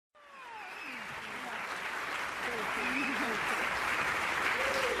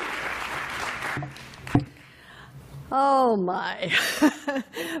Oh, my.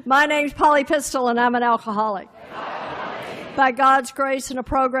 My name's Polly Pistol, and I'm an alcoholic. By God's grace, in a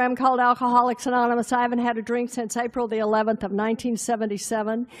program called Alcoholics Anonymous, I haven't had a drink since April the 11th of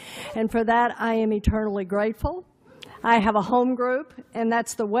 1977, and for that I am eternally grateful. I have a home group, and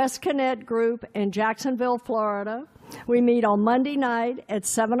that's the West Connect group in Jacksonville, Florida. We meet on Monday night at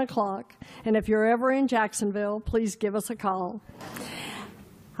 7 o'clock, and if you're ever in Jacksonville, please give us a call.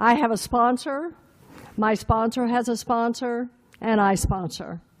 I have a sponsor. My sponsor has a sponsor, and I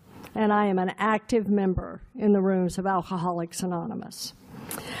sponsor. And I am an active member in the rooms of Alcoholics Anonymous.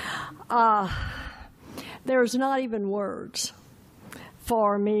 There's not even words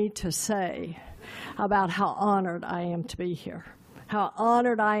for me to say about how honored I am to be here, how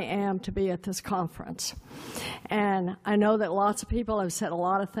honored I am to be at this conference. And I know that lots of people have said a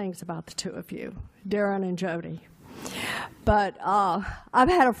lot of things about the two of you, Darren and Jody. But I've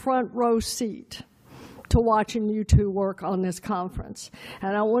had a front row seat to watching you two work on this conference.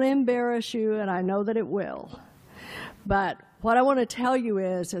 And I don't want to embarrass you, and I know that it will. But what I want to tell you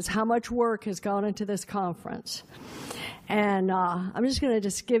is how much work has gone into this conference. And I'm just going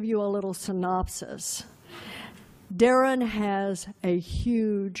to give you a little synopsis. Darren has a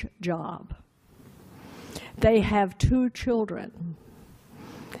huge job. They have 2 children,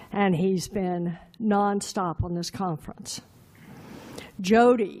 and he's been nonstop on this conference.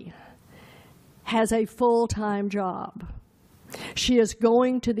 Jody has a full-time job. She is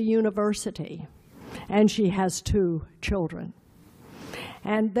going to the university, and she has 2 children.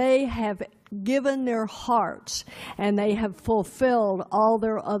 And they have given their hearts, and they have fulfilled all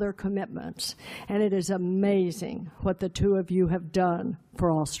their other commitments. And it is amazing what the 2 of you have done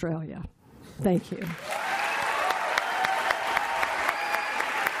for Australia. Thank you.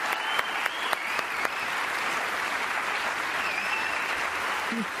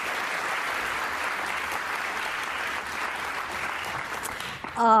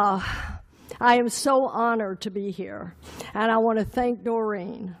 I am so honored to be here, and I want to thank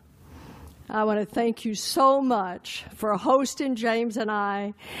Doreen. I want to thank you so much for hosting James and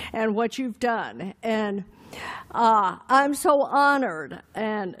I and what you've done. And I'm so honored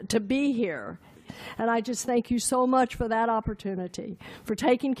to be here. And I just thank you so much for that opportunity, for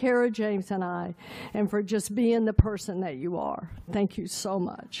taking care of James and I, and for just being the person that you are. Thank you so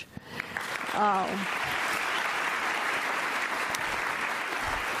much.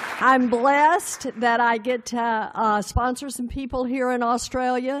 I'm blessed that I get to sponsor some people here in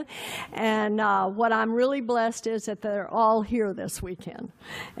Australia, and what I'm really blessed is that they're all here this weekend,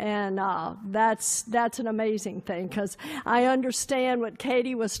 and that's an amazing thing, because I understand what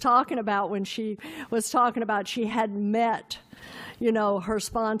Katie was talking about when she was talking about she had met, you know, her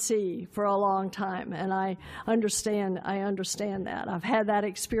sponsee for a long time, and I understand that. I've had that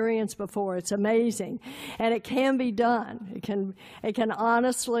experience before. It's amazing, and it can be done. It can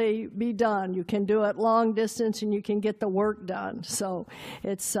honestly be done. You can do it long distance, and you can get the work done. So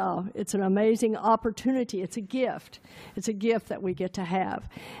it's an amazing opportunity. It's a gift. It's a gift that we get to have,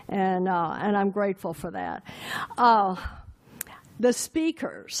 and I'm grateful for that. The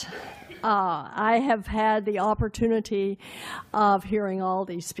speakers. I have had the opportunity of hearing all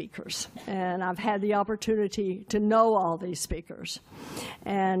these speakers, and I've had the opportunity to know all these speakers.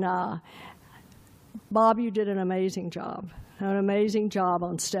 And Bob, you did an amazing job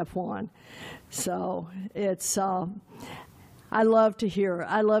on step 1. So it's I love to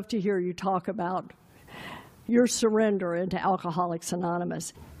hear you talk about your surrender into Alcoholics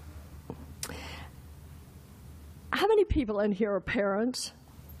Anonymous. How many people in here are parents?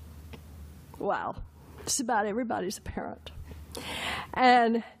 Wow, just about everybody's a parent.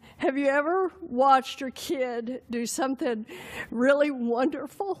 And have you ever watched your kid do something really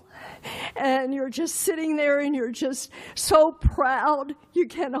wonderful, and you're just sitting there and you're just so proud you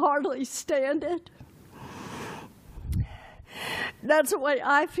can hardly stand it? That's the way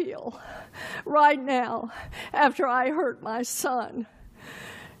I feel right now after I heard my son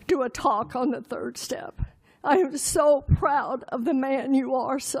do a talk on the 3rd step. I am so proud of the man you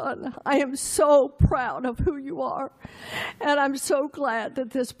are, son. I am so proud of who you are. And I'm so glad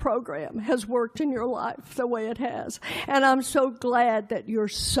that this program has worked in your life the way it has. And I'm so glad that you're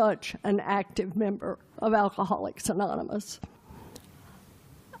such an active member of Alcoholics Anonymous.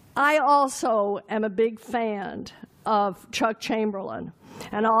 I also am a big fan of Chuck Chamberlain.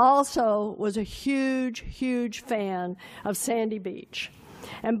 And I also was a huge, huge fan of Sandy Beach.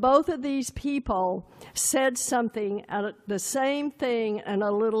 And both of these people said something, the same thing in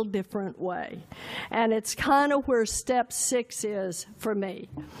a little different way. And it's kind of where step 6 is for me.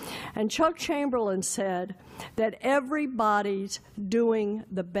 And Chuck Chamberlain said that everybody's doing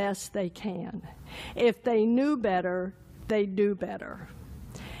the best they can. If they knew better, they'd do better.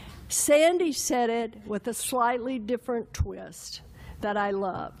 Sandy said it with a slightly different twist that I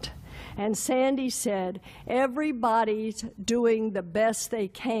loved. And Sandy said, everybody's doing the best they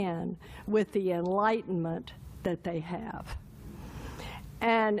can with the enlightenment that they have.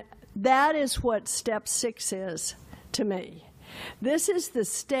 And that is what step 6 is to me. This is the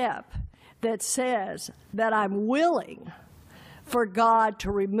step that says that I'm willing for God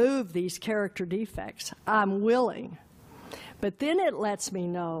to remove these character defects. I'm willing. But then it lets me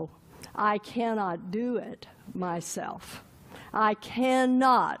know I cannot do it myself. I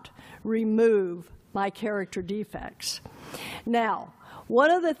cannot remove my character defects. Now,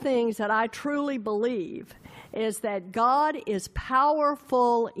 one of the things that I truly believe is that God is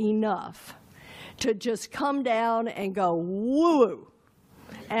powerful enough to just come down and go woo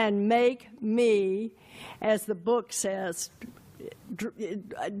and make me, as the book says,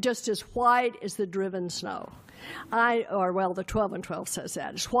 just as white as the driven snow. The 12 and 12 says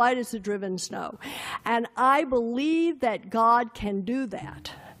that. As white as the driven snow. And I believe that God can do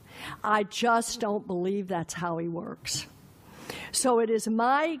that. I just don't believe that's how he works. So it is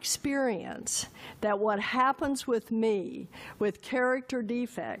my experience that what happens with me, with character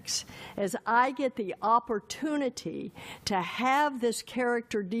defects, is I get the opportunity to have this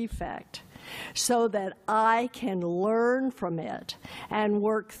character defect so that I can learn from it and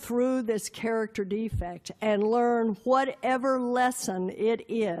work through this character defect and learn whatever lesson it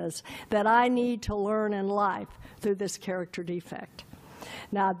is that I need to learn in life through this character defect.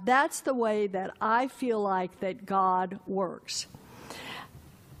 Now, that's the way that I feel like that God works.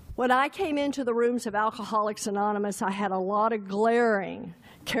 When I came into the rooms of Alcoholics Anonymous, I had a lot of glaring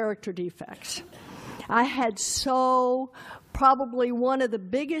character defects. I had probably one of the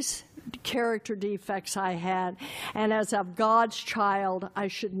biggest character defects I had, and as of God's child, I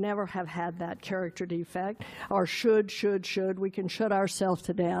should never have had that character defect, or should, we can shut ourselves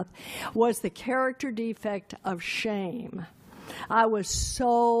to death, was the character defect of shame. I was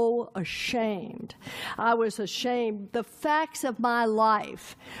so ashamed. I was ashamed. The facts of my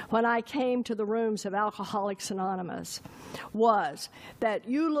life when I came to the rooms of Alcoholics Anonymous was that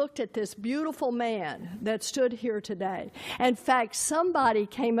you looked at this beautiful man that stood here today. In fact, somebody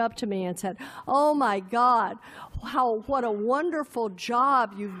came up to me and said, "Oh my God, what a wonderful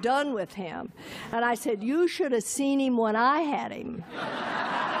job you've done with him." And I said, "You should have seen him when I had him."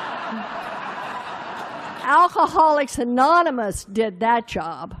 Alcoholics Anonymous did that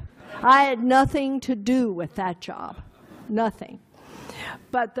job. I had nothing to do with that job. Nothing.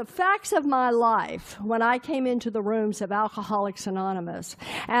 But the facts of my life, when I came into the rooms of Alcoholics Anonymous,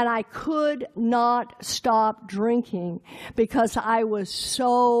 and I could not stop drinking because I was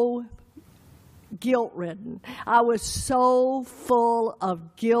so guilt-ridden. I was so full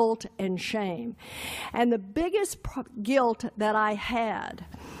of guilt and shame. And the biggest guilt that I had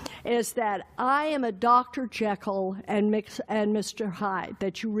is that I am a Dr. Jekyll and Mr. Hyde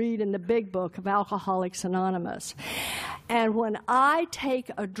that you read in the big book of Alcoholics Anonymous. And when I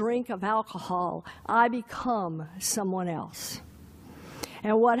take a drink of alcohol, I become someone else.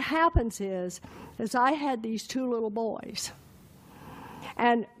 And what happens is I had these two little boys.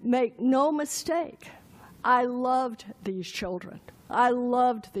 And make no mistake, I loved these children. I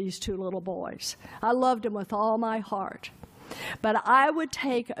loved these two little boys. I loved them with all my heart. But I would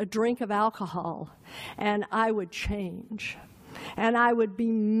take a drink of alcohol, and I would change. And I would be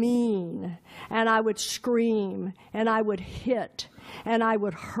mean, and I would scream, and I would hit, and I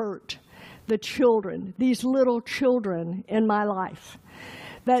would hurt the children, these little children in my life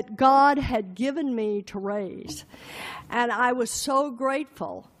that God had given me to raise. And I was so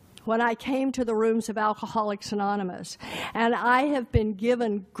grateful when I came to the rooms of Alcoholics Anonymous. And I have been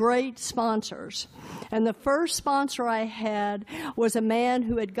given great sponsors. And the first sponsor I had was a man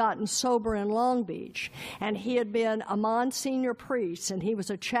who had gotten sober in Long Beach. And he had been a Monsignor priest, and he was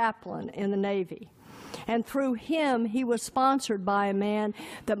a chaplain in the Navy. And through him, he was sponsored by a man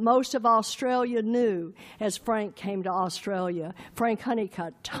that most of Australia knew as Frank came to Australia. Frank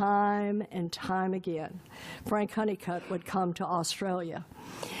Honeycutt, time and time again. Frank Honeycutt would come to Australia.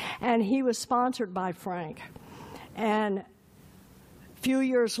 And he was sponsored by Frank. And a few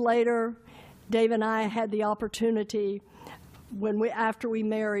years later, Dave and I had the opportunity, after we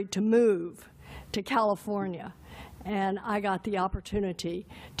married, to move to California. And I got the opportunity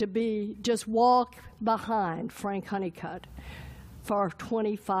to just walk behind Frank Honeycutt for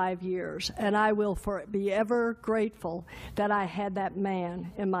 25 years, and I will be ever grateful that I had that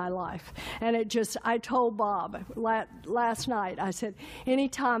man in my life. And I told Bob last night, I said,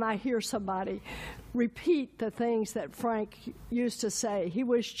 anytime I hear somebody repeat the things that Frank used to say, he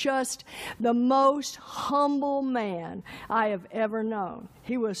was just the most humble man I have ever known.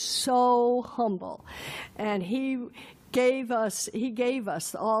 He was so humble, and he gave us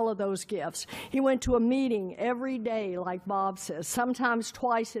all of those gifts. He went to a meeting every day, like Bob says, sometimes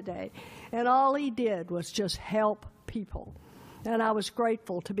twice a day, and all he did was just help people. And I was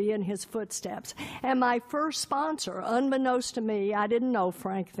grateful to be in his footsteps. And my first sponsor, unbeknownst to me, I didn't know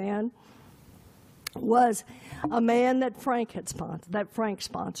Frank then, was a man that Frank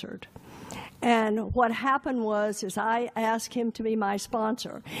sponsored. And what happened is I asked him to be my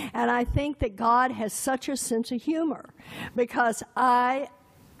sponsor. And I think that God has such a sense of humor, because I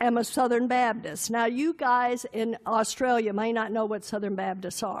am a Southern Baptist. Now, you guys in Australia may not know what Southern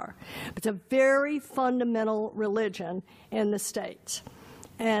Baptists are. It's a very fundamental religion in the States.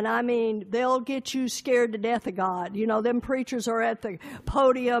 And I mean, they'll get you scared to death of God. You know, them preachers are at the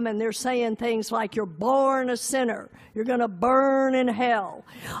podium and they're saying things like, you're born a sinner. You're going to burn in hell.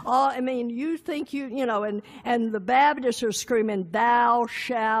 I mean, you think and the Baptists are screaming, thou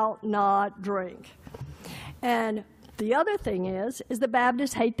shalt not drink. And the other thing is the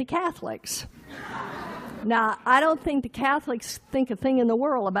Baptists hate the Catholics. Now, I don't think the Catholics think a thing in the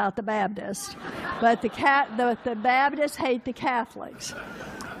world about the Baptists, but the Baptists hate the Catholics.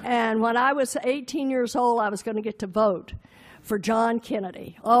 And when I was 18 years old, I was going to get to vote for John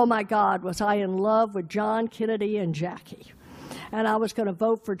Kennedy. Oh, my God, was I in love with John Kennedy and Jackie. And I was going to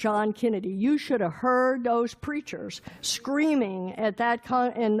vote for John Kennedy. You should have heard those preachers screaming at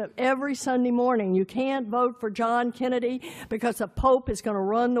every Sunday morning, you can't vote for John Kennedy because the Pope is going to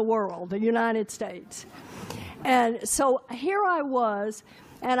run the world, the United States. And so here I was,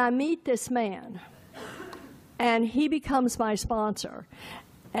 and I meet this man, and he becomes my sponsor.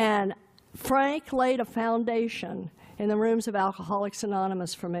 And Frank laid a foundation in the rooms of Alcoholics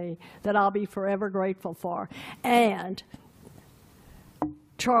Anonymous for me that I'll be forever grateful for. And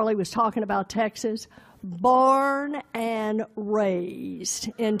Charlie was talking about Texas. Born and raised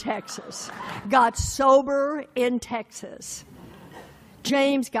in Texas. Got sober in Texas.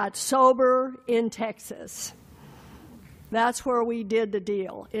 James got sober in Texas. That's where we did the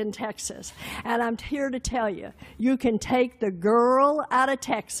deal, in Texas. And I'm here to tell you, you can take the girl out of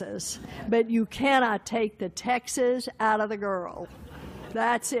Texas, but you cannot take the Texas out of the girl.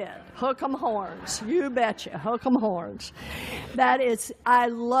 That's it. Hook 'em horns. You betcha. Hook 'em horns. I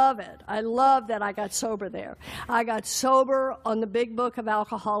love it. I love that I got sober there. I got sober on the Big Book of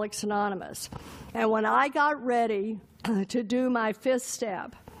Alcoholics Anonymous. And when I got ready to do my 5th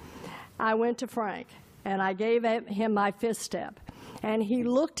step, I went to Frank and I gave him my 5th step. And he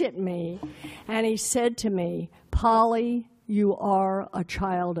looked at me and he said to me, Polly, you are a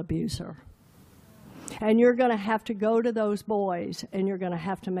child abuser. And you're going to have to go to those boys and you're going to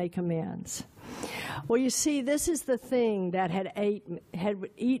have to make amends. Well, you see, this is the thing that had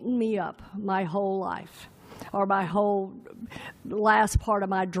eaten me up my whole life, or my whole last part of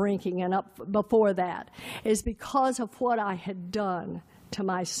my drinking and up before that, is because of what I had done to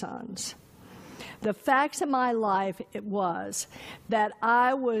my sons. The facts of my life, it was that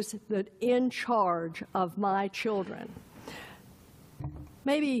I was in charge of my children.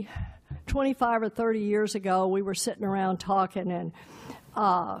 Maybe 25 or 30 years ago, we were sitting around talking, and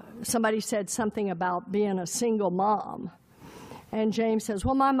somebody said something about being a single mom. And James says,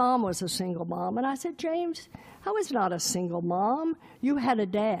 well, my mom was a single mom. And I said, James, I was not a single mom. You had a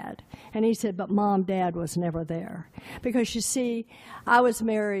dad. And he said, but Mom, Dad was never there. Because, you see, I was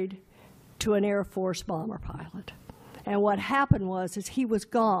married to an Air Force bomber pilot. And what happened was he was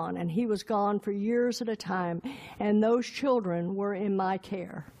gone, and he was gone for years at a time, and those children were in my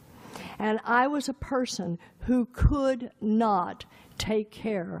care. And I was a person who could not take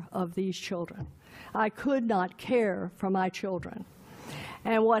care of these children. I could not care for my children.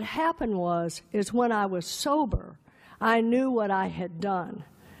 And what happened is when I was sober, I knew what I had done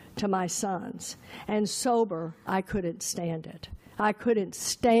to my sons. And sober, I couldn't stand it. I couldn't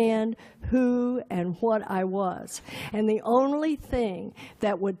stand who and what I was. And the only thing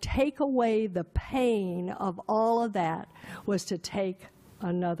that would take away the pain of all of that was to take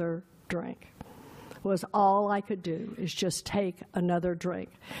another drink. Was all I could do, is just take another drink,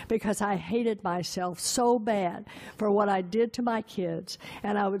 because I hated myself so bad for what I did to my kids,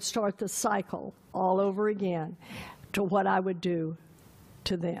 and I would start the cycle all over again to what I would do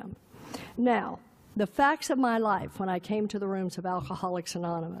to them. Now, the facts of my life when I came to the rooms of Alcoholics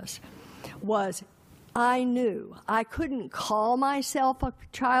Anonymous was I knew I couldn't call myself a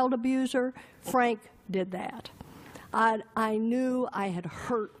child abuser. Frank did that. I knew I had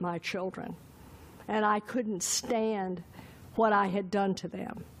hurt my children, and I couldn't stand what I had done to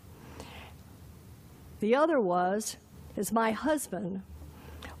them. The other is my husband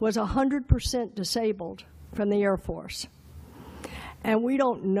was 100% disabled from the Air Force. And we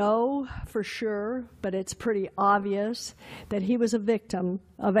don't know for sure, but it's pretty obvious that he was a victim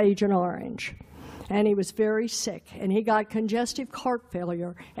of Agent Orange. And he was very sick, and he got congestive heart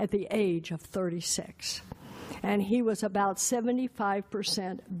failure at the age of 36. And he was about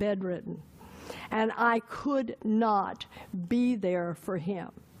 75% bedridden. And I could not be there for him.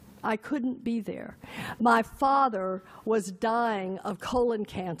 I couldn't be there. My father was dying of colon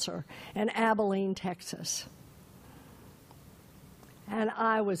cancer in Abilene, Texas. And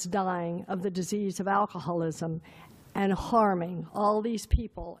I was dying of the disease of alcoholism and harming all these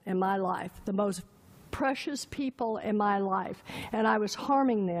people in my life, the most precious people in my life, and I was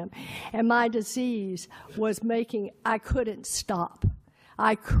harming them. And my disease was I couldn't stop.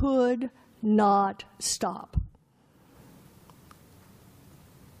 I could not stop.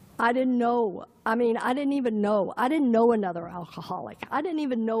 I didn't know. I didn't even know. I didn't know another alcoholic. I didn't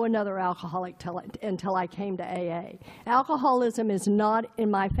even know another alcoholic until I came to AA. Alcoholism is not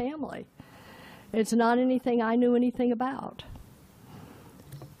in my family. It's not anything I knew anything about.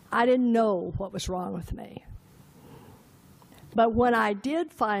 I didn't know what was wrong with me. But when I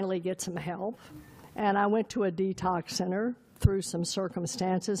did finally get some help, and I went to a detox center through some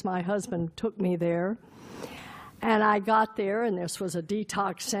circumstances, my husband took me there. And I got there, and this was a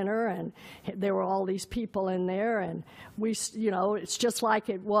detox center, and there were all these people in there, and it's just like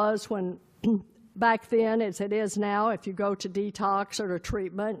it was when back then as it is now. If you go to detox or to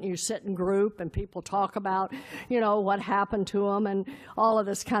treatment, you sit in group and people talk about, what happened to them and all of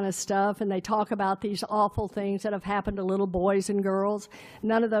this kind of stuff, and they talk about these awful things that have happened to little boys and girls.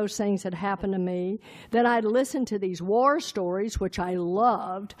 None of those things had happened to me. Then I'd listen to these war stories, which I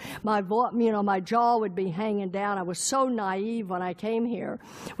loved. My jaw would be hanging down. I was so naive when I came here,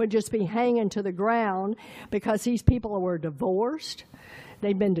 would just be hanging to the ground because these people were divorced.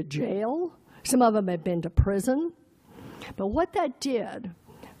 They'd been to jail. Some of them had been to prison. But what that did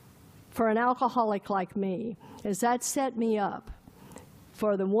for an alcoholic like me is that set me up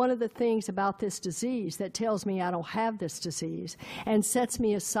for one of the things about this disease that tells me I don't have this disease and sets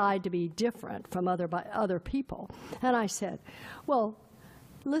me aside to be different from other people. And I said, well,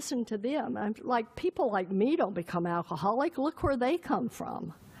 listen to them. People like me don't become alcoholic. Look where they come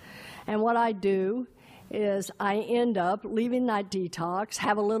from. And what I do is I end up leaving that detox,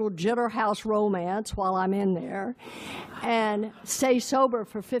 have a little jitter house romance while I'm in there, and stay sober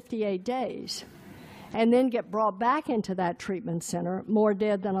for 58 days, and then get brought back into that treatment center, more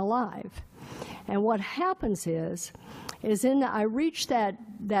dead than alive. And what happens is I reach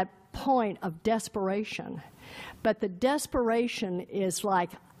that point of desperation, but the desperation is like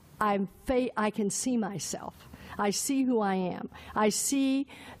I can see myself. I see who I am. I see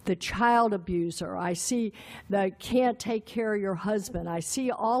the child abuser. I see the can't take care of your husband. I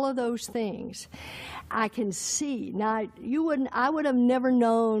see all of those things. I can see. Now, I would have never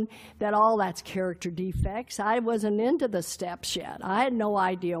known that all that's character defects. I wasn't into the steps yet. I had no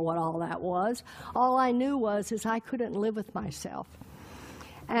idea what all that was. All I knew is I couldn't live with myself.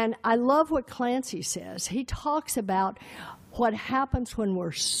 And I love what Clancy says. He talks about what happens when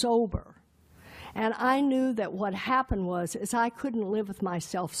we're sober. And I knew that what happened is I couldn't live with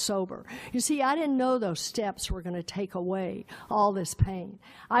myself sober. You see, I didn't know those steps were going to take away all this pain.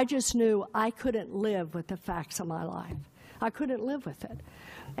 I just knew I couldn't live with the facts of my life. I couldn't live with it.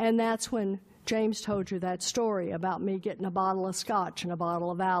 And that's when James told you that story about me getting a bottle of scotch and a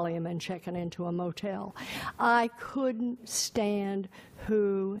bottle of Valium and checking into a motel. I couldn't stand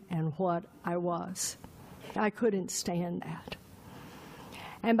who and what I was. I couldn't stand that.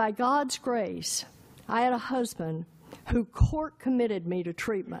 And by God's grace, I had a husband who court committed me to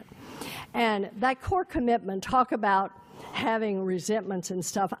treatment. And that court commitment, talk about having resentments and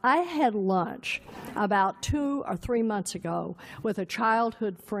stuff. I had lunch about 2 or 3 months ago with a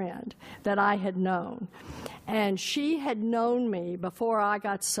childhood friend that I had known. And she had known me before I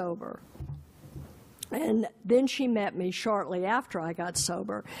got sober. And then she met me shortly after I got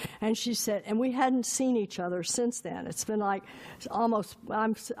sober, and she said, and we hadn't seen each other since then. It's been like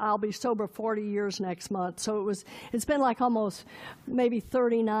I'll be sober 40 years next month, so it's been like almost maybe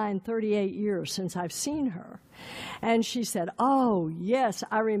 39, 38 years since I've seen her. And she said, oh, yes,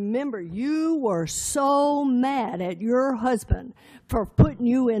 I remember you were so mad at your husband for putting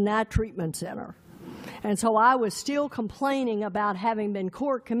you in that treatment center. And so I was still complaining about having been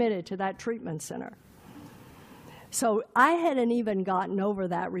court committed to that treatment center. So I hadn't even gotten over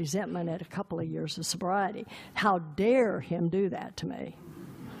that resentment at a couple of years of sobriety. How dare him do that to me?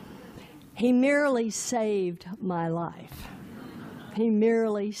 He merely saved my life. He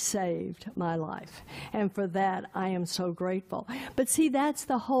merely saved my life. And for that, I am so grateful. But see, that's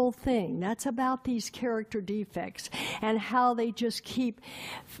the whole thing. That's about these character defects and how they just keep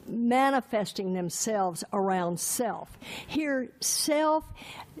manifesting themselves around self. Here, self.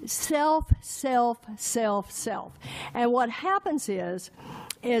 And what happens is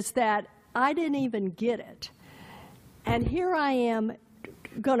that I didn't even get it. And here I am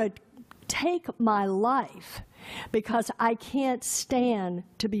going to take my life because I can't stand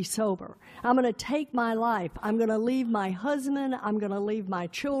to be sober. I'm going to take my life. I'm going to leave my husband. I'm going to leave my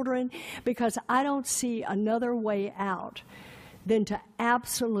children because I don't see another way out than to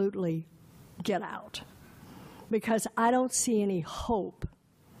absolutely get out because I don't see any hope.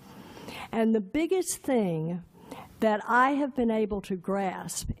 And the biggest thing that I have been able to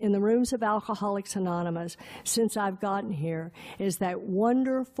grasp in the rooms of Alcoholics Anonymous since I've gotten here is that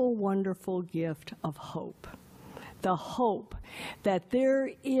wonderful, wonderful gift of hope. The hope that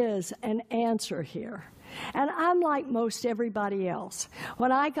there is an answer here. And I'm like most everybody else.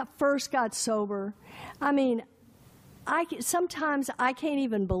 When I first got sober, I mean, sometimes I can't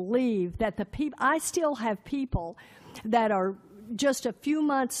even believe that I still have people that are just a few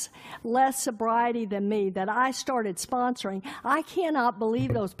months less sobriety than me that I started sponsoring. I cannot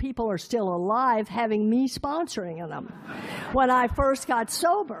believe those people are still alive having me sponsoring them when I first got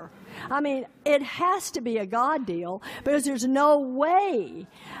sober. I mean, it has to be a God deal because there's no way.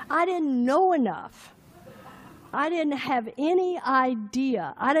 I didn't know enough. I didn't have any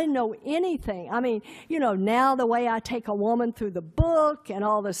idea. I didn't know anything. I mean, now the way I take a woman through the book and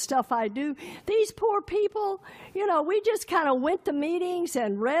all the stuff I do, these poor people, we just kind of went to meetings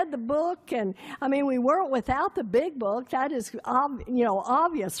and read the book. And, I mean, we weren't without the big book. That is,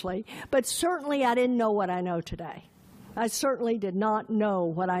 obviously. But certainly I didn't know what I know today. I certainly did not know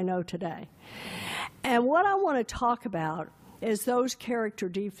what I know today. And what I want to talk about is those character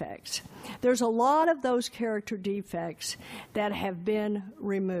defects. There's a lot of those character defects that have been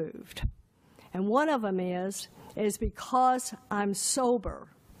removed. And one of them is because I'm sober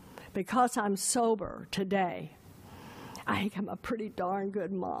today, I think I'm a pretty darn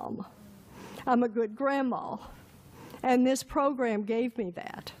good mom. I'm a good grandma. And this program gave me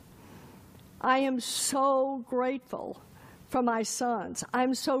that. I am so grateful for my sons.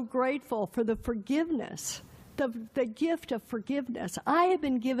 I'm so grateful for the forgiveness, the gift of forgiveness. I have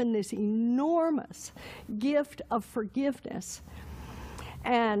been given this enormous gift of forgiveness.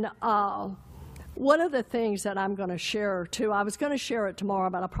 And one of the things that I'm going to share, too, I was going to share it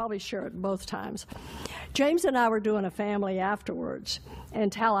tomorrow, but I'll probably share it both times. James and I were doing a family afterwards in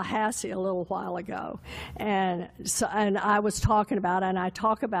Tallahassee a little while ago. And I was talking about it, and I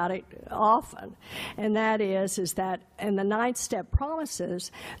talk about it often. And that is that in the 9th step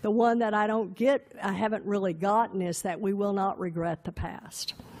promises, the one that I haven't really gotten is that we will not regret the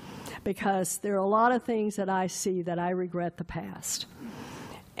past. Because there are a lot of things that I see that I regret the past.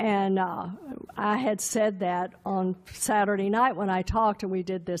 And I had said that on Saturday night when I talked, and we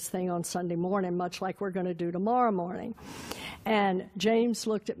did this thing on Sunday morning, much like we're going to do tomorrow morning. And James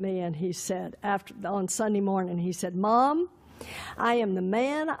looked at me and he said, on Sunday morning, he said, "Mom, I am the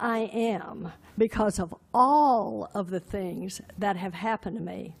man I am because of all of the things that have happened to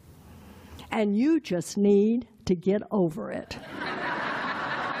me. And you just need to get over it."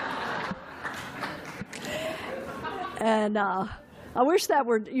 And I wish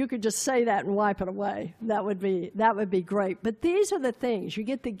you could just say that and wipe it away. That would be great. But these are the things. You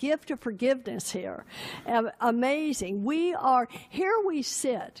get the gift of forgiveness here. Amazing. Here we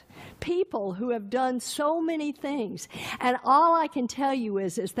sit, people who have done so many things. And all I can tell you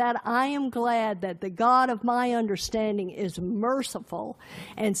is that I am glad that the God of my understanding is merciful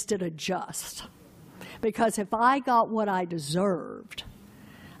instead of just. Because if I got what I deserved,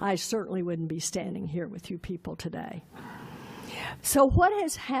 I certainly wouldn't be standing here with you people today. So what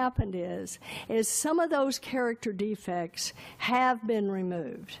has happened is some of those character defects have been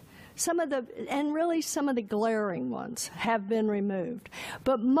removed. Some of the glaring ones have been removed.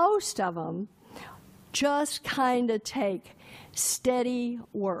 But most of them just kind of take steady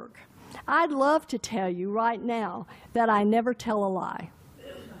work. I'd love to tell you right now that I never tell a lie.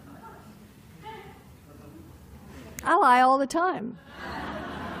 I lie all the time.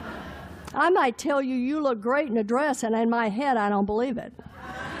 I might tell you, you look great in a dress, and in my head, I don't believe it.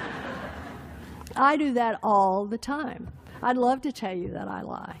 I do that all the time. I'd love to tell you that I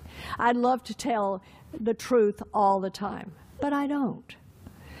lie. I'd love to tell the truth all the time, but I don't.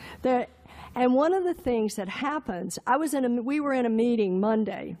 And one of the things that happens, we were in a meeting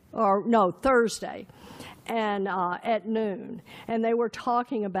Thursday, and at noon, and they were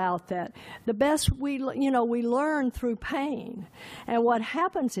talking about that the best we learn through pain. And what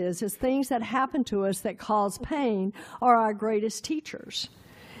happens is things that happen to us that cause pain are our greatest teachers.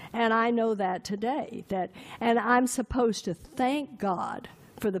 And I know that today, and I'm supposed to thank God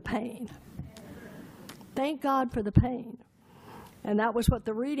for the pain. Thank God for the pain. And that was what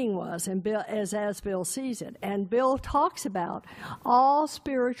the reading was, and Bill, as Bill sees it. And Bill talks about all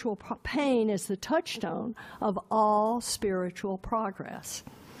spiritual pain is the touchstone of all spiritual progress.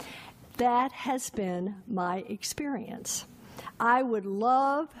 That has been my experience. I would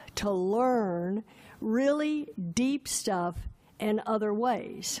love to learn really deep stuff in other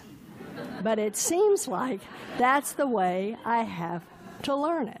ways. But it seems like that's the way I have to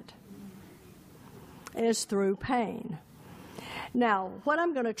learn it, is through pain. Now, what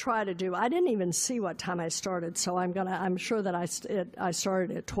I'm going to try to do, I didn't even see what time I started, so I'm sure that I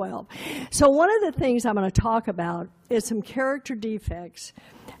started at 12. So one of the things I'm going to talk about is some character defects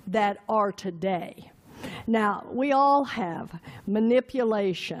that are today. Now, we all have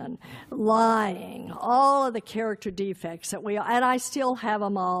manipulation, lying, all of the character defects and I still have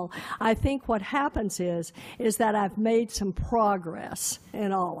them all. I think what happens is that I've made some progress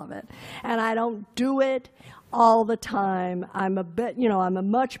in all of it, and I don't do it all the time. I'm a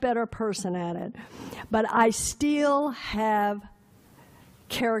much better person at it, but I still have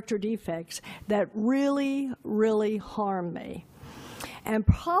character defects that really, really harm me. And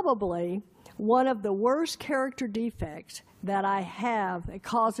probably one of the worst character defects that I have that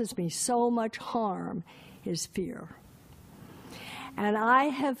causes me so much harm is fear. And I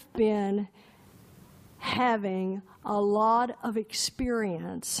have been having a lot of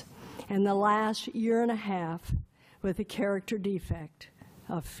experience in the last year and a half with the character defect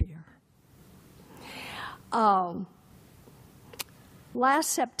of fear.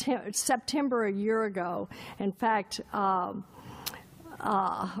 Last September a year ago, in fact,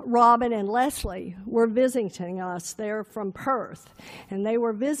 Robin and Leslie were visiting us. They're from Perth, and they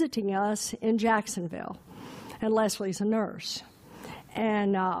were visiting us in Jacksonville. And Leslie's a nurse.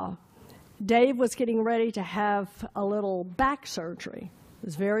 And Dave was getting ready to have a little back surgery. It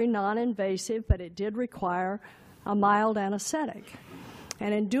was very non-invasive, but it did require a mild anesthetic.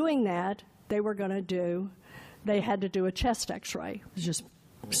 And in doing that, they had to do a chest x-ray. It was just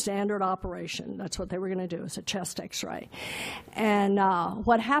standard operation. That's what they were going to do, is a chest x-ray. And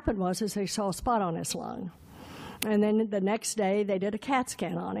what happened was they saw a spot on his lung. And then the next day, they did a CAT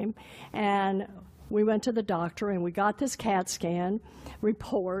scan on him. And we went to the doctor, and we got this CAT scan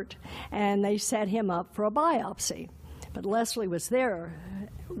report, and they set him up for a biopsy. But Leslie was there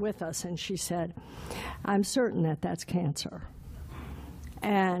with us, and she said, "I'm certain that that's cancer.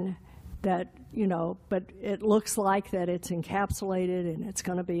 And that, but it looks like that it's encapsulated and it's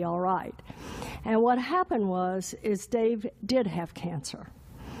going to be all right." And what happened is Dave did have cancer,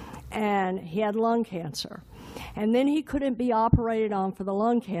 and he had lung cancer. And then he couldn't be operated on for the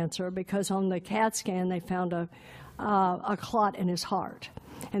lung cancer because on the CAT scan they found a clot in his heart.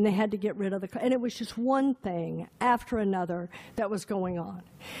 And they had to get rid of and it was just one thing after another that was going on.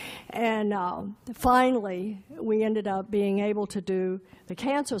 And finally, we ended up being able to do the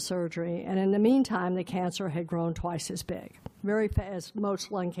cancer surgery, and in the meantime, the cancer had grown twice as big, very fast, as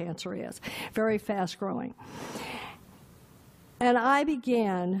most lung cancer is, very fast growing. And I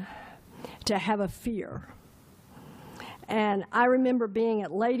began to have a fear. And I remember being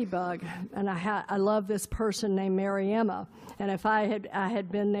at Ladybug, and I love this person named Mary Emma. And if I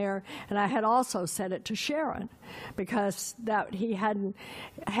had been there, and I had also said it to Sharon, because that he hadn't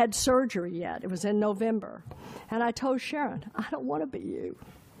had surgery yet. It was in November. And I told Sharon, "I don't want to be you.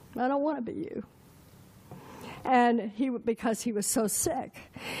 I don't want to be you." And because he was so sick,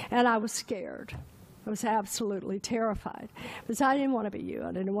 and I was scared. I was absolutely terrified, because I didn't want to be you.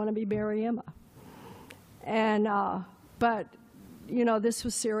 I didn't want to be Mary Emma. And but this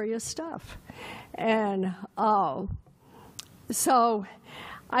was serious stuff. And so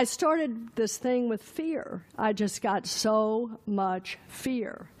I started this thing with fear. I just got so much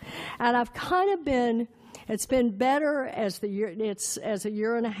fear. And I've kind of it's been better as a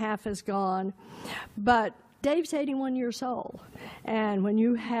year and a half has gone. But Dave's 81 years old. And when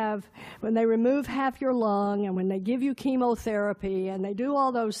they remove half your lung, and when they give you chemotherapy, and they do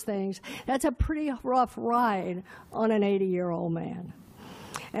all those things, that's a pretty rough ride on an 80-year-old man.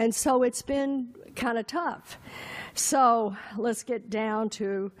 And so it's been kind of tough. So let's get down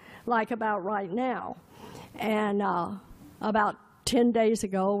to about right now. And about 10 days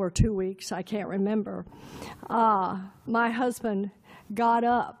ago or 2 weeks, I can't remember, my husband got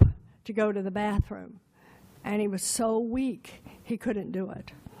up to go to the bathroom. And he was so weak, he couldn't do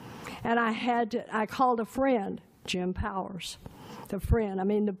it. And I called a friend, Jim Powers, the friend. I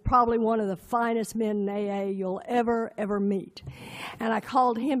mean, probably one of the finest men in AA you'll ever meet. And I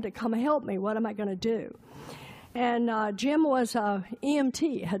called him to come help me. What am I going to do? And Jim was an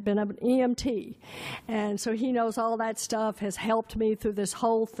EMT, had been an EMT. And so he knows all that stuff, has helped me through this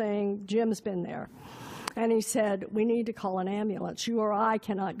whole thing. Jim's been there. And he said, we need to call an ambulance. You or I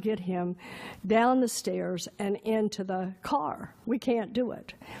cannot get him down the stairs and into the car. We can't do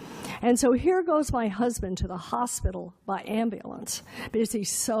it. And so here goes my husband to the hospital by ambulance because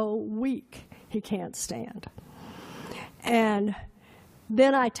he's so weak he can't stand. And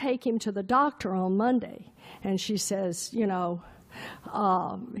then I take him to the doctor on Monday, and she says, you know,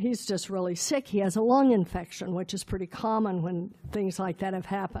 he's just really sick. He has a lung infection, which is pretty common when things like that have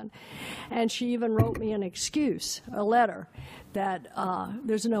happened. And she even wrote me an excuse, a letter, that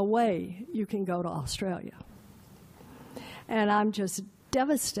there's no way you can go to Australia. And I'm just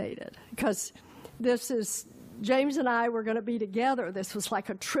devastated because James and I were going to be together. This was like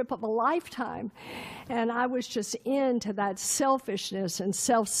a trip of a lifetime. And I was just into that selfishness and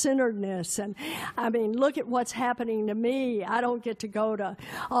self-centeredness. And, I mean, look at what's happening to me. I don't get to go to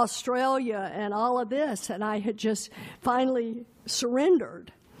Australia and all of this. And I had just finally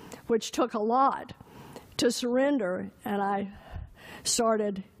surrendered, which took a lot to surrender. And I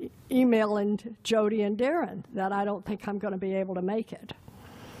started emailing Jody and Darren that I don't think I'm going to be able to make it.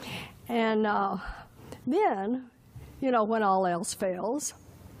 And then, you know, when all else fails,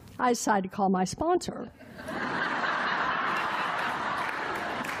 I decided to call my sponsor.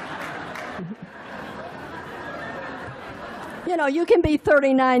 You know, you can be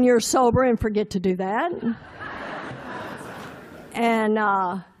 39 years sober and forget to do that.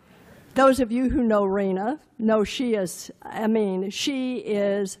 And those of you who know Rena know she is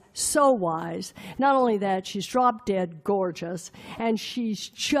so wise. Not only that, she's drop dead gorgeous, and she's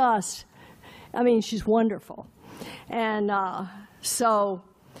just, she's wonderful. And so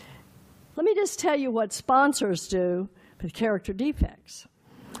let me just tell you what sponsors do with character defects.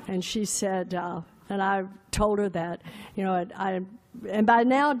 And she said, and I told her that, you know, and by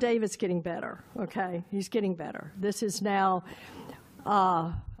now David's getting better, okay? He's getting better. This is now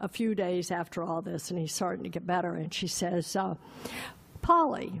a few days after all this, and he's starting to get better. And she says,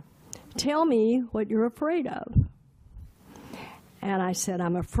 Polly, tell me what you're afraid of. And I said,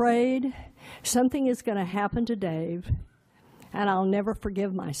 I'm afraid something is going to happen to Dave, and I'll never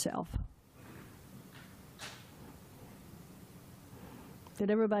forgive myself. Did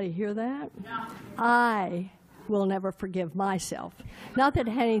everybody hear that? Yeah. I will never forgive myself. Not that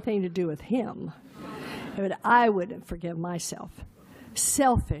it had anything to do with him, but I wouldn't forgive myself.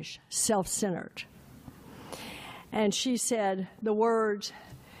 Selfish, self-centered. And she said the words,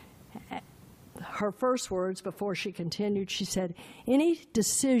 her first words before she continued, she said, any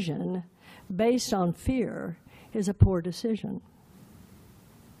decision based on fear is a poor decision.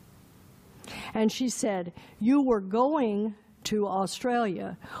 And she said, you were going to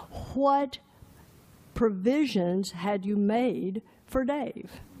Australia. What provisions had you made for Dave?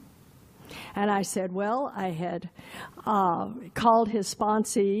 And I said, well, I had called his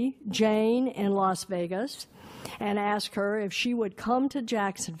sponsee, Jane, in Las Vegas, and asked her if she would come to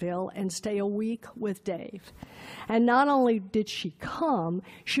Jacksonville and stay a week with Dave. And not only did she come,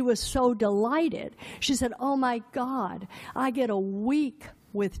 she was so delighted. She said, oh, my God, I get a week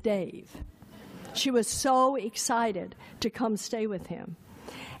with Dave. She was so excited to come stay with him.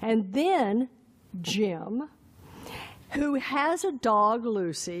 And then Jim, who has a dog,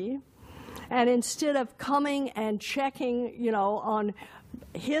 Lucy, and instead of coming and checking, you know, on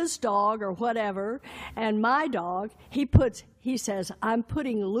his dog or whatever, and my dog, he says, I'm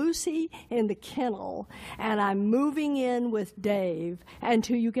putting Lucy in the kennel, and I'm moving in with Dave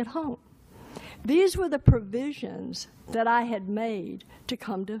until you get home. These were the provisions that I had made to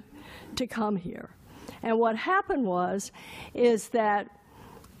come here. And what happened is that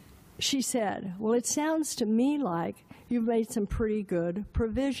she said, well, it sounds to me like you've made some pretty good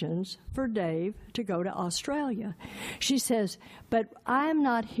provisions for Dave to go to Australia. She says, but I'm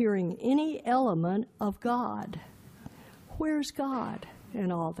not hearing any element of God. Where's God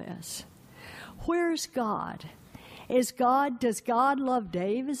in all this? Where's God? Does God love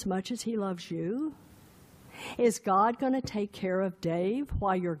Dave as much as he loves you? Is God going to take care of Dave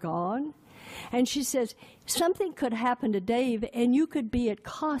while you're gone? And she says, something could happen to Dave and you could be at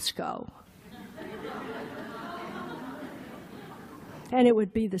Costco. And it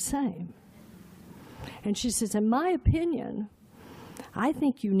would be the same. And she says, in my opinion, I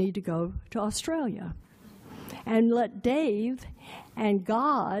think you need to go to Australia. and let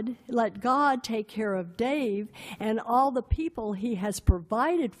God take care of Dave and all the people he has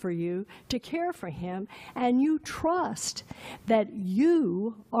provided for you to care for him, and you trust that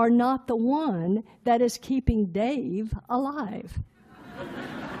you are not the one that is keeping Dave alive.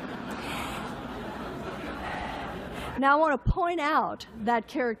 Now, I want to point out that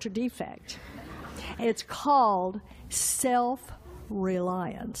character defect. It's called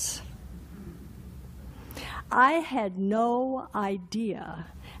self-reliance. I had no idea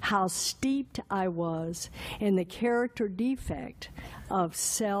how steeped I was in the character defect of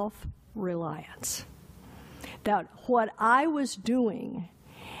self-reliance. That what I was doing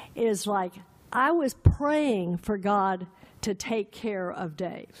is like I was praying for God to take care of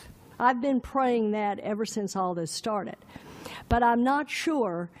Dave. I've been praying that ever since all this started. But I'm not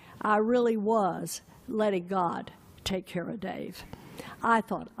sure I really was letting God take care of Dave. I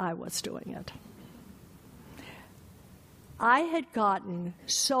thought I was doing it. I had gotten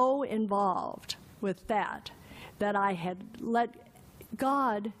so involved with that I had let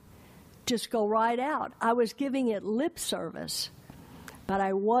God just go right out. I was giving it lip service, but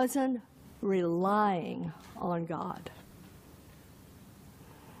I wasn't relying on God.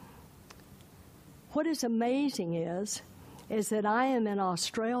 What is amazing is that I am in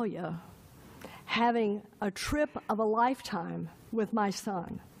Australia having a trip of a lifetime with my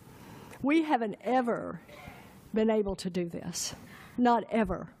son. We haven't ever been able to do this. Not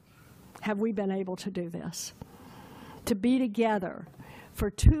ever have we been able to do this. To be together for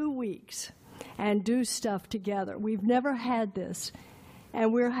 2 weeks and do stuff together. We've never had this,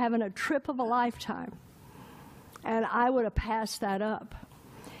 and we're having a trip of a lifetime. And I would have passed that up.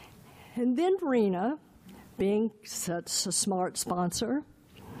 And then Rena, being such a smart sponsor,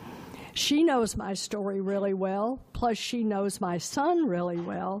 she knows my story really well, plus she knows my son really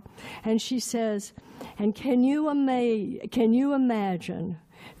well, and she says, and can you imagine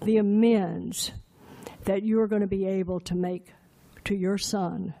the amends that you're going to be able to make to your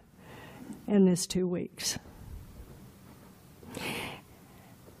son in this 2 weeks?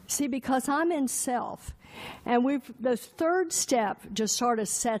 See, because I'm in self, and the third step just sort of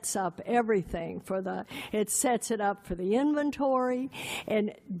sets up everything it sets it up for the inventory,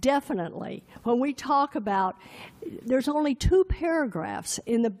 and definitely when we talk about, there's only 2 paragraphs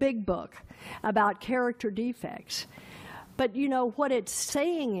in the big book about character defects. But you know what it's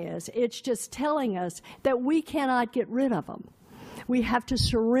saying is, it's just telling us that we cannot get rid of them. We have to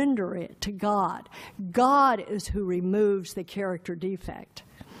surrender it to God. God is who removes the character defect.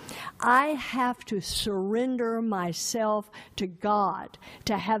 I have to surrender myself to God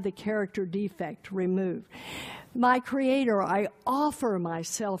to have the character defect removed. My Creator, I offer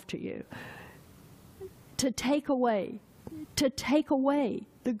myself to you to take away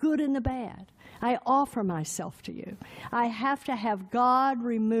the good and the bad. I offer myself to you. I have to have God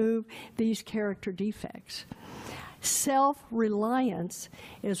remove these character defects. Self-reliance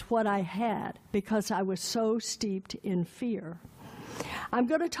is what I had because I was so steeped in fear. I'm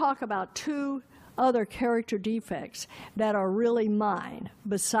going to talk about 2 other character defects that are really mine,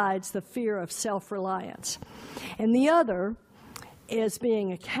 besides the fear of self-reliance. And the other is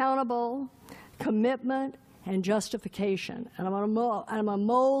being accountable, commitment, and justification. And I'm going to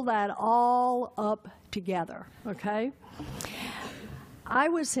mold that all up together, okay? I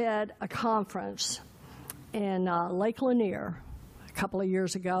was at a conference in Lake Lanier a couple of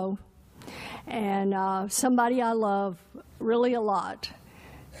years ago, and somebody I love really a lot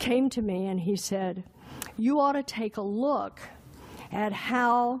came to me and he said, you ought to take a look at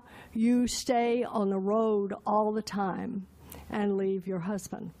how you stay on the road all the time and leave your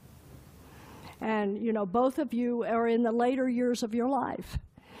husband. And, you know, both of you are in the later years of your life,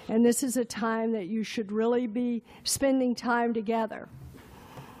 and this is a time that you should really be spending time together.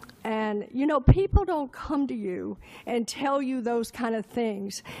 And, you know, people don't come to you and tell you those kind of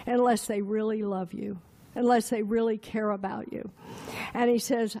things unless they really love you, unless they really care about you. And he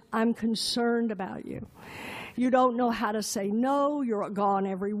says, I'm concerned about you. You don't know how to say no. You're gone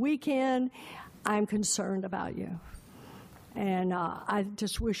every weekend. I'm concerned about you. And I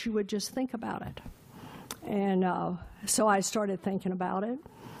just wish you would just think about it. And so I started thinking about it.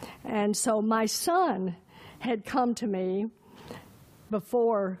 And so my son had come to me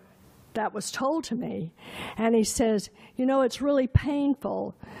before that was told to me. And he says, you know, it's really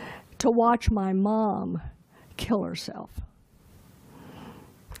painful to watch my mom kill herself.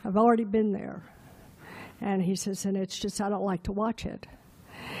 I've already been there. And he says, and it's just, I don't like to watch it.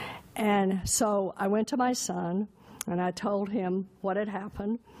 And so I went to my son, and I told him what had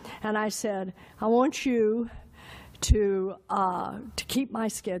happened. And I said, I want you to keep my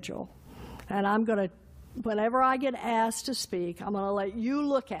schedule. And I'm going to whenever I get asked to speak, I'm going to let you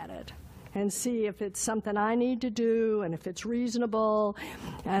look at it and see if it's something I need to do and if it's reasonable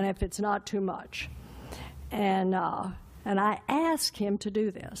and if it's not too much. And I asked him to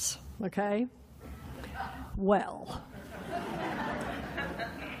do this, okay? Well.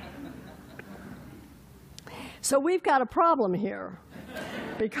 So we've got a problem here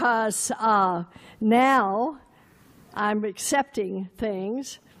because now I'm accepting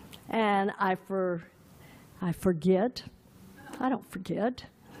things and I forget. I don't forget.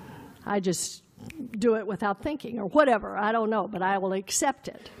 I just do it without thinking or whatever. I don't know, but I will accept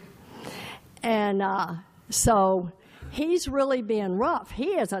it. And so he's really being rough. He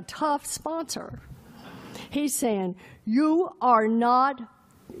is a tough sponsor. He's saying, you're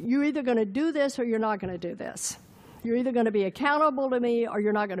either going to do this or you're not going to do this. You're either going to be accountable to me or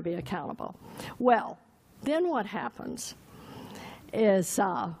you're not going to be accountable. Well, then what happens is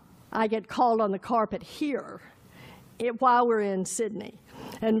I get called on the carpet here while we're in Sydney.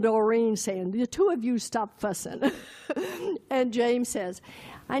 And Doreen saying, the two of you stop fussing. And James says,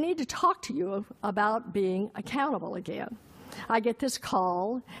 I need to talk to you about being accountable again. I get this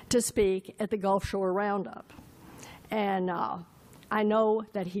call to speak at the Gulf Shore Roundup. And I know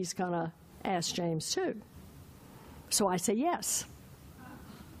that he's going to ask James too. So I say yes.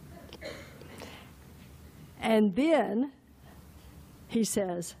 And then he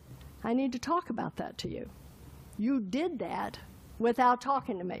says, I need to talk about that to you. You did that without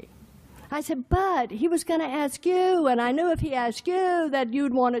talking to me. I said, but he was going to ask you, and I knew if he asked you that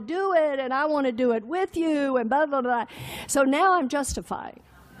you'd want to do it, and I want to do it with you, and blah, blah, blah. So now I'm justifying.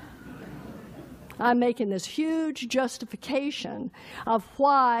 I'm making this huge justification of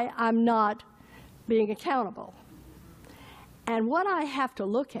why I'm not being accountable. And what I have to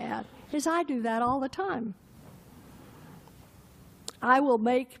look at is I do that all the time. I will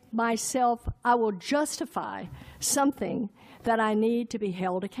justify something that I need to be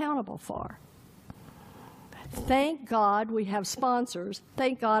held accountable for. Thank God we have sponsors.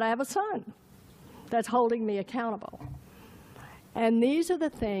 Thank God I have a son that's holding me accountable. And these are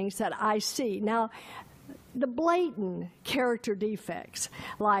the things that I see. Now, the blatant character defects,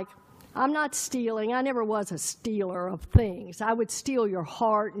 like I'm not stealing. I never was a stealer of things. I would steal your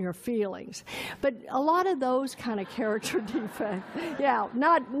heart and your feelings. But a lot of those kind of character defects, yeah,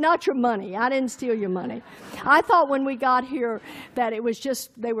 not your money. I didn't steal your money. I thought when we got here that it was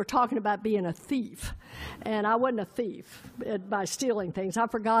just they were talking about being a thief. And I wasn't a thief by stealing things. I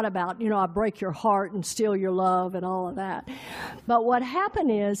forgot about, I break your heart and steal your love and all of that. But what happened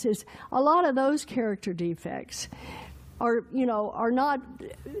is a lot of those character defects are not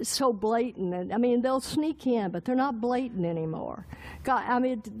so blatant. And, they'll sneak in, but they're not blatant anymore.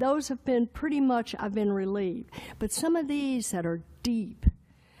 God, those have been pretty much, I've been relieved. But some of these that are deep.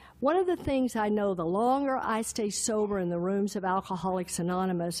 One of the things I know, the longer I stay sober in the rooms of Alcoholics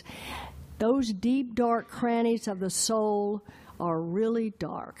Anonymous, those deep, dark crannies of the soul are really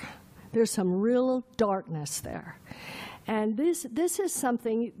dark. There's some real darkness there. And this is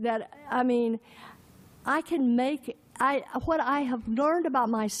something that, I can make... what I have learned about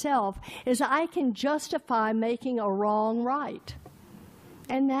myself is I can justify making a wrong right.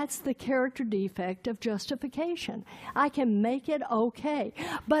 And that's the character defect of justification. I can make it okay,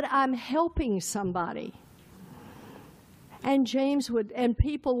 but I'm helping somebody. And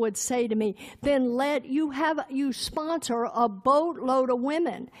people would say to me, then you sponsor a boatload of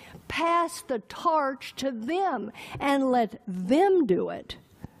women. Pass the torch to them and let them do it.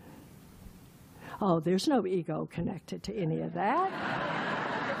 Oh, there's no ego connected to any of that.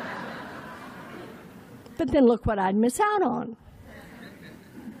 But then look what I'd miss out on.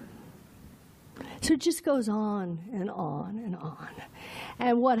 So it just goes on and on and on.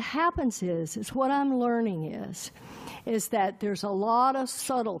 And what happens is what I'm learning is that there's a lot of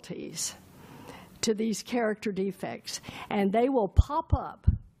subtleties to these character defects. And they will pop up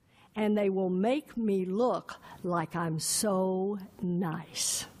and they will make me look like I'm so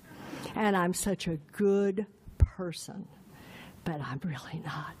nice. And I'm such a good person, but I'm really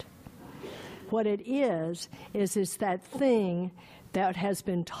not. What it is that thing that has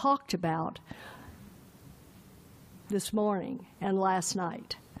been talked about this morning and last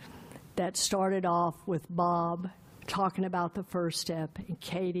night that started off with Bob talking about the first step and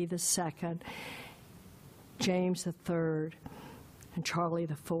Katie the second, James the third, and Charlie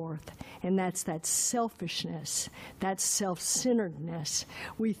the fourth. And that's that selfishness, that self-centeredness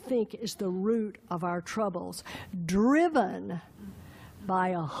we think is the root of our troubles, driven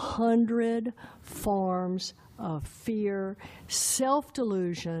by 100 forms of fear,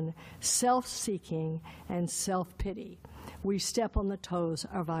 self-delusion, self-seeking, and self-pity. we step on the toes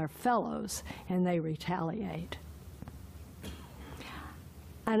of our fellows and they retaliate.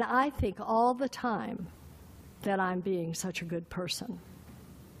 And I think all the time that I'm being such a good person.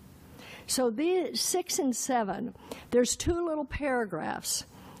 So these 6 and 7, there's 2 little paragraphs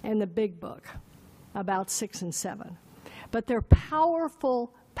in the big book about 6 and 7. But they're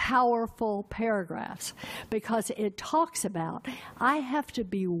powerful, powerful paragraphs because it talks about I have to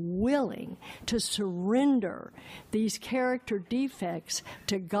be willing to surrender these character defects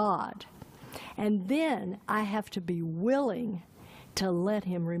to God. And then I have to be willing to let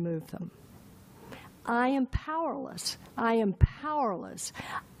Him remove them. I am powerless. I am powerless.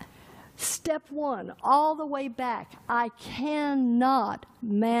 Step 1, all the way back, I cannot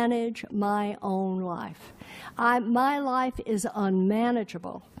manage my own life. My life is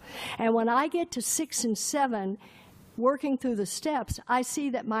unmanageable. And when I get to 6 and 7, working through the steps, I see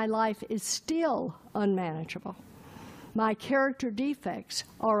that my life is still unmanageable. My character defects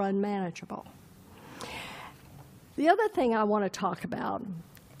are unmanageable. The other thing I want to talk about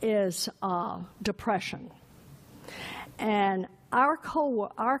is depression. And our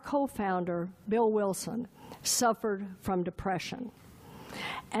co-founder, Bill Wilson, suffered from depression.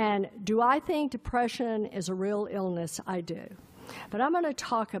 And do I think depression is a real illness? I do. But I'm going to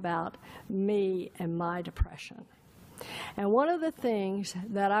talk about me and my depression. And one of the things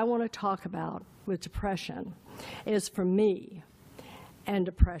that I want to talk about with depression is, for me, and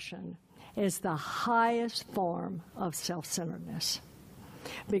depression is the highest form of self-centeredness.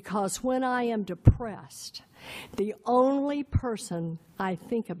 Because when I am depressed, the only person I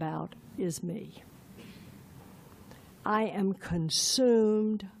think about is me. I am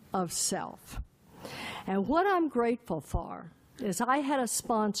consumed of self. And what I'm grateful for is I had a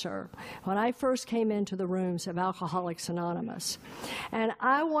sponsor when I first came into the rooms of Alcoholics Anonymous. And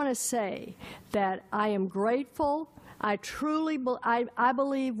I want to say that I am grateful. I truly I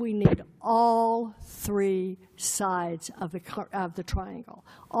believe we need all 3 sides of the triangle,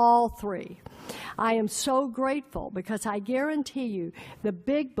 all 3. I am so grateful because I guarantee you the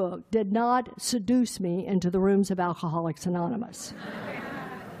big book did not seduce me into the rooms of Alcoholics Anonymous.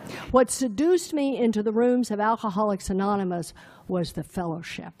 What seduced me into the rooms of Alcoholics Anonymous was the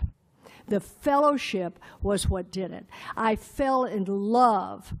fellowship. The fellowship was what did it. I fell in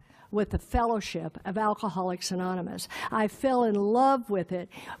love with the fellowship of Alcoholics Anonymous. I fell in love with it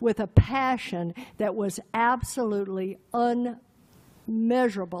with a passion that was absolutely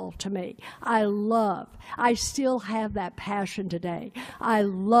unmeasurable to me. I still have that passion today. I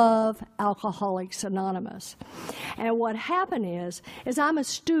love Alcoholics Anonymous. And what happened is I'm a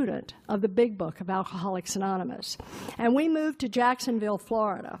student of the big book of Alcoholics Anonymous. And we moved to Jacksonville,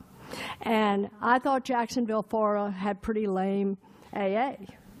 Florida. And I thought Jacksonville, Florida had pretty lame AA.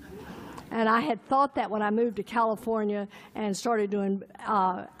 And I had thought that when I moved to California and started doing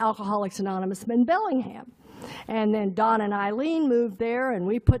Alcoholics Anonymous in Bellingham. And then Don and Eileen moved there, and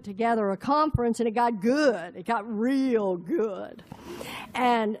we put together a conference, and it got good. It got real good.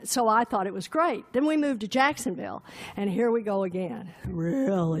 And so I thought it was great. Then we moved to Jacksonville, and here we go again.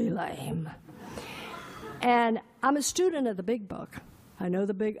 Really lame. And I'm a student of the big book. I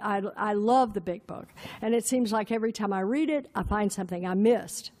love the big book. And it seems like every time I read it, I find something I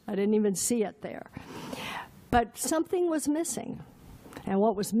missed. I didn't even see it there. But something was missing. And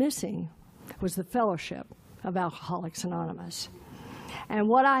what was missing was the fellowship of Alcoholics Anonymous. And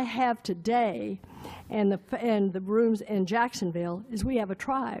what I have today in the rooms in Jacksonville is we have a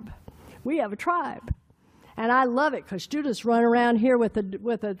tribe. We have a tribe. And I love it because Judith's run around here with a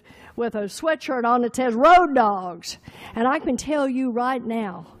sweatshirt on that says Road Dogs. And I can tell you right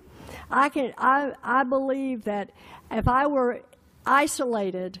now, I believe that if I were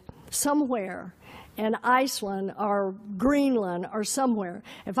isolated somewhere in Iceland or Greenland or somewhere,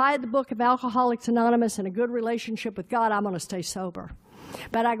 if I had the book of Alcoholics Anonymous and a good relationship with God, I'm going to stay sober.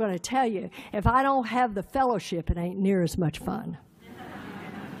 But I'm going to tell you, if I don't have the fellowship, it ain't near as much fun.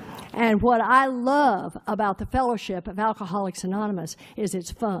 And what I love about the fellowship of Alcoholics Anonymous is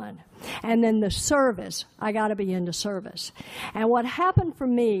it's fun. And then the service, I got to be into service. And what happened for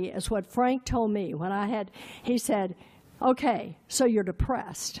me is what Frank told me when he said, okay, so you're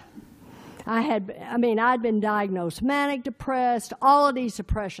depressed. I'd been diagnosed manic depressed, all of these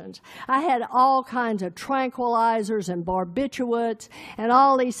depressions. I had all kinds of tranquilizers and barbiturates and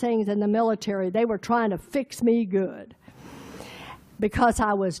all these things in the military. They were trying to fix me good because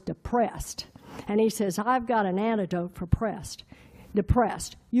I was depressed. And he says, I've got an antidote for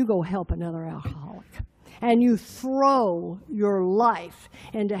depressed. You go help another alcoholic. And you throw your life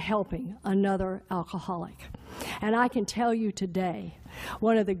into helping another alcoholic. And I can tell you today,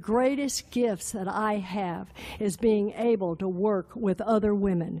 one of the greatest gifts that I have is being able to work with other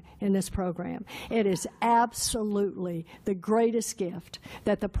women in this program. It is absolutely the greatest gift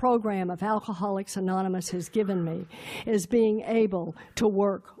that the program of Alcoholics Anonymous has given me, is being able to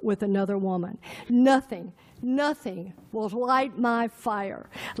work with another woman. Nothing will light my fire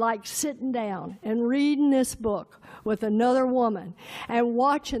like sitting down and reading this book with another woman and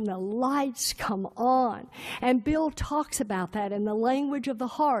watching the lights come on. And Bill talks about that in the language of the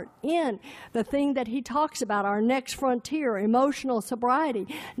heart, in the thing that he talks about, our next frontier, emotional sobriety.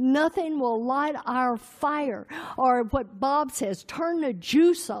 Nothing will light our fire, or what Bob says, turn the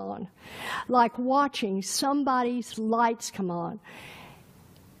juice on, like watching somebody's lights come on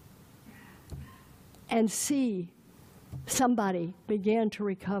and see somebody begin to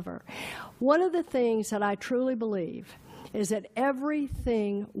recover. One of the things that I truly believe is that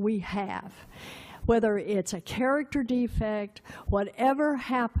everything we have, whether it's a character defect, whatever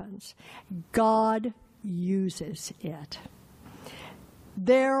happens, God uses it.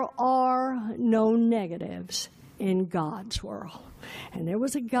 There are no negatives in God's world. And there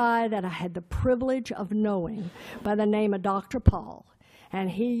was a guy that I had the privilege of knowing by the name of Dr. Paul. And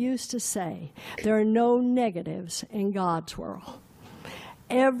he used to say, there are no negatives in God's world.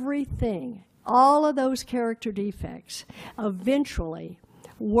 Everything, all of those character defects, eventually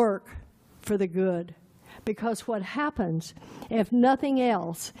work for the good. Because what happens, if nothing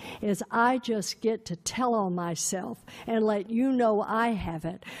else, is I just get to tell on myself and let you know I have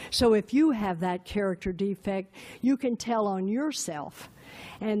it. So if you have that character defect, you can tell on yourself.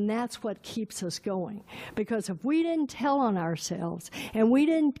 And that's what keeps us going. Because if we didn't tell on ourselves and we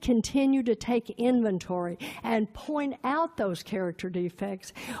didn't continue to take inventory and point out those character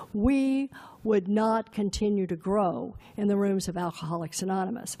defects, we would not continue to grow in the rooms of Alcoholics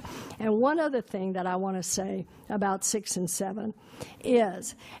Anonymous. And one other thing that I want to say about 6 and 7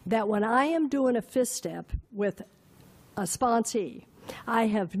 is that when I am doing a fifth step with a sponsee, I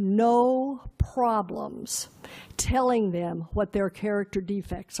have no problems telling them what their character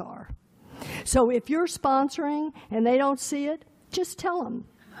defects are. So if you're sponsoring and they don't see it, just tell them.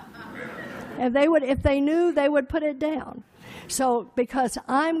 If they knew, they would put it down. So because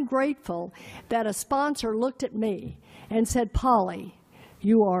I'm grateful that a sponsor looked at me and said, Polly,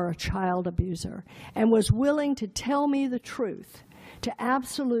 you are a child abuser, and was willing to tell me the truth, to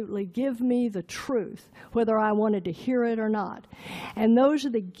absolutely give me the truth, whether I wanted to hear it or not. And those are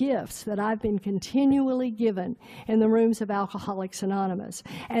the gifts that I've been continually given in the rooms of Alcoholics Anonymous.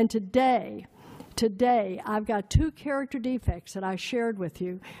 And today, I've got 2 character defects that I shared with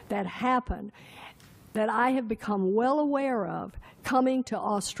you that happened, that I have become well aware of coming to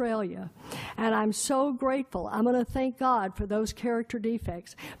Australia. And I'm so grateful. I'm going to thank God for those character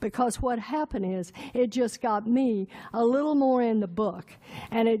defects, because what happened is it just got me a little more in the book.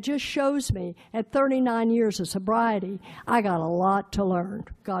 And it just shows me at 39 years of sobriety, I got a lot to learn.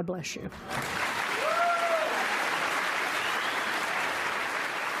 God bless you.